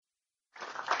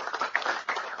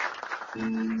Me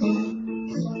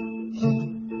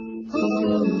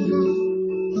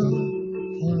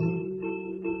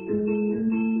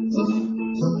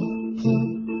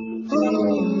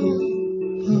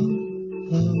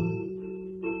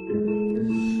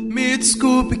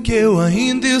desculpe que eu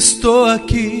ainda estou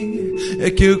aqui. É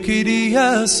que eu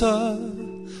queria só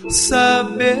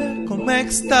saber como é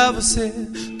que está você.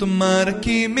 Tomara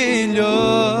que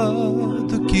melhor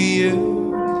do que eu.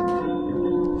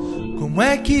 Como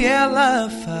é que ela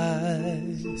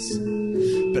faz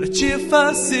pra te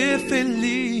fazer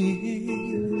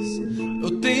feliz?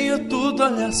 Eu tenho tudo,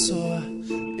 olha só.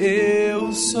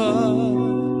 Eu só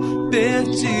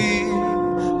perdi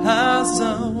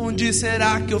razão. Onde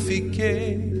será que eu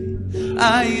fiquei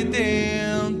aí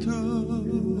dentro?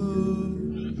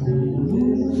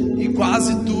 E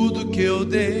quase tudo que eu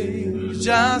dei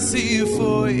já se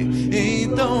foi em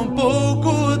tão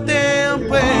pouco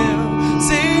tempo. Eu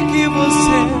sei que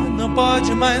você não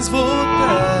pode mais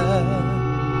voltar.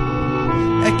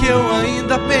 É que eu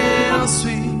ainda penso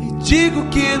e digo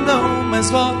que não,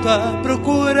 mas volto a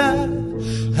procurar.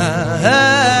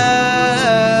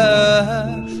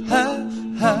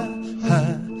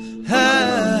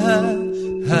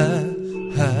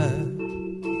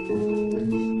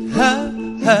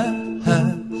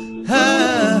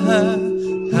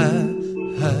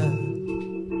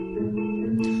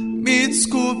 Me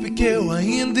desculpe que eu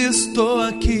ainda estou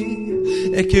aqui.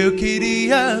 É que eu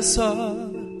queria só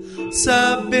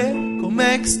saber como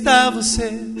é que está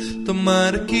você.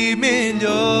 Tomara que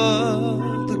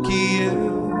melhor do que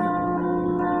eu.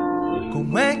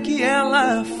 Como é que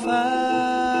ela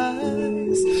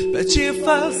faz pra te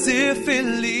fazer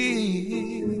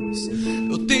feliz?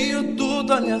 Eu tenho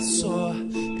tudo, olha só.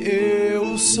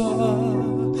 Eu só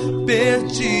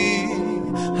perdi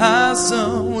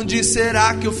razão. Onde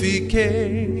será que eu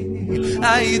fiquei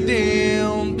aí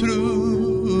dentro?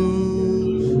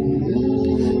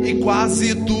 E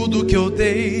quase tudo que eu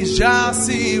dei já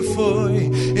se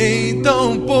foi em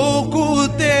tão pouco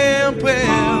tempo.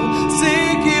 Eu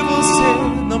sei que você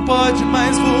não pode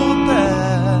mais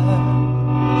voltar,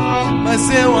 mas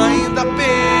eu ainda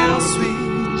penso e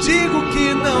digo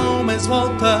que não, mas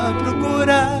volto a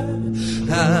procurar.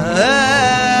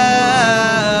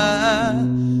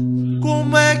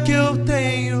 Como é que eu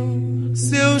tenho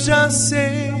se eu já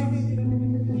sei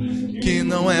que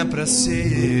não é pra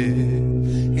ser?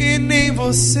 E nem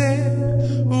você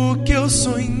o que eu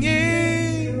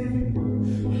sonhei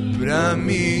pra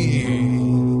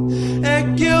mim. É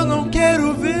que eu não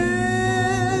quero ver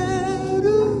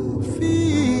o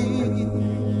fim.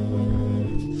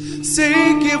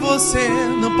 Sei que você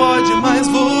não pode mais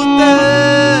voltar.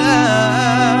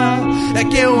 É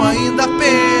que eu ainda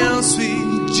penso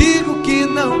e digo que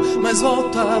não, mas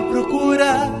volto a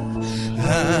procurar.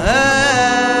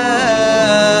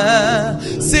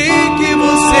 Sei que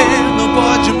você não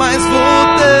pode mais voltar.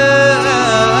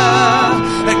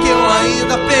 É que eu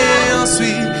ainda penso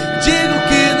e digo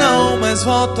que não, mas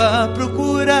volto a procurar.